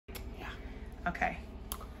Okay.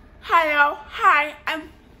 Hello, hi, I'm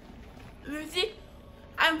Lucie.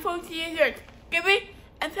 I'm 14 years old. Give me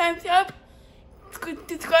a thumbs up. Subscribe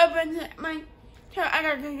to my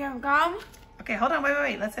channel. Okay, hold on,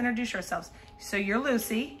 wait. Let's introduce ourselves. So you're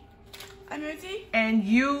Lucie. I'm Lucie.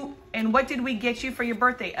 And what did we get you for your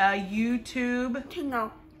birthday? A YouTube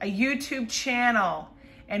Channel. A YouTube channel.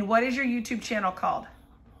 And what is your YouTube channel called?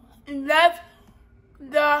 Love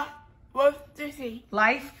the with Lucie.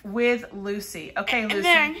 Life with Lucie. Okay, Lucie.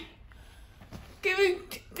 And then give me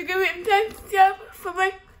a thumbs up for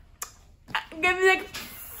my. Give me like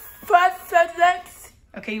 5,000 likes.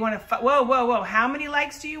 Okay, you want to? Whoa! How many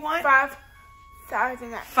likes do you want?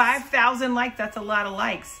 5,000 likes. 5,000 likes. That's a lot of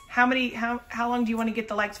likes. How long do you want to get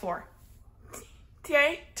the likes for?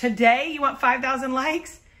 Today? Today? You want 5,000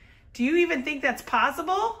 likes? Do you even think that's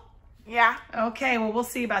possible? Yeah. Okay, well, we'll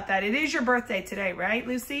see about that. It is your birthday today, right,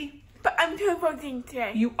 Lucie? But I'm turning 14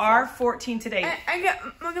 today. You are 14 today. I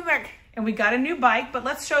got my bike. And we got a new bike, but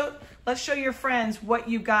let's show your friends what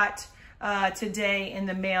you got today in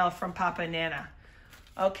the mail from Papa and Nana.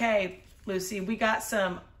 Okay, Lucie, we got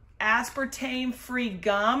some aspartame-free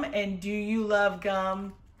gum, and do you love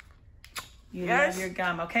gum? You love your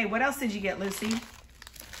gum. Okay, what else did you get, Lucie?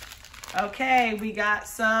 Okay, we got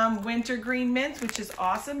some wintergreen mints, which is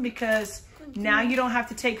awesome because now you don't have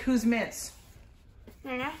to take whose mints?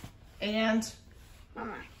 Nana. And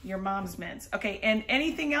Mama. Your mom's mints. Okay, and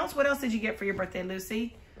anything else? What else did you get for your birthday,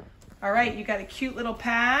 Lucie? All right, you got a cute little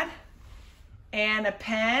pad and a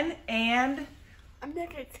pen and... A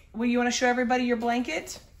blanket. Well, you want to show everybody your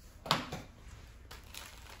blanket?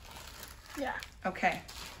 Yeah. Okay.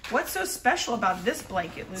 What's so special about this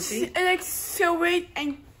blanket, Lucie? It's like so weight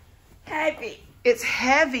and heavy. It's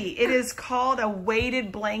heavy. It is called a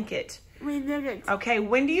weighted blanket. Blanket. Okay,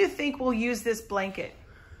 when do you think we'll use this blanket?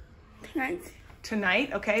 Tonight.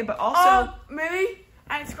 Tonight, okay, but also... maybe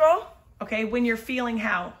at school. Okay, when you're feeling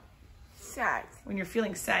how? Sad. When you're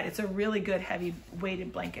feeling sad. It's a really good heavy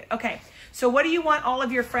weighted blanket. Okay, so what do you want all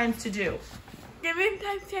of your friends to do? Give me a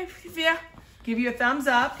thumbs up video. Give you a thumbs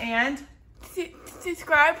up and...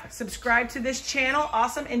 Subscribe. Subscribe to this channel.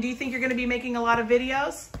 Awesome. And do you think you're going to be making a lot of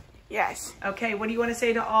videos? Yes. Okay, what do you want to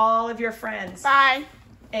say to all of your friends? Bye.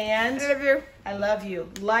 And I love you. I love you.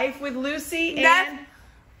 Life with Lucie and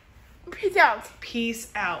Peace out. peace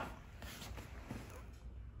out.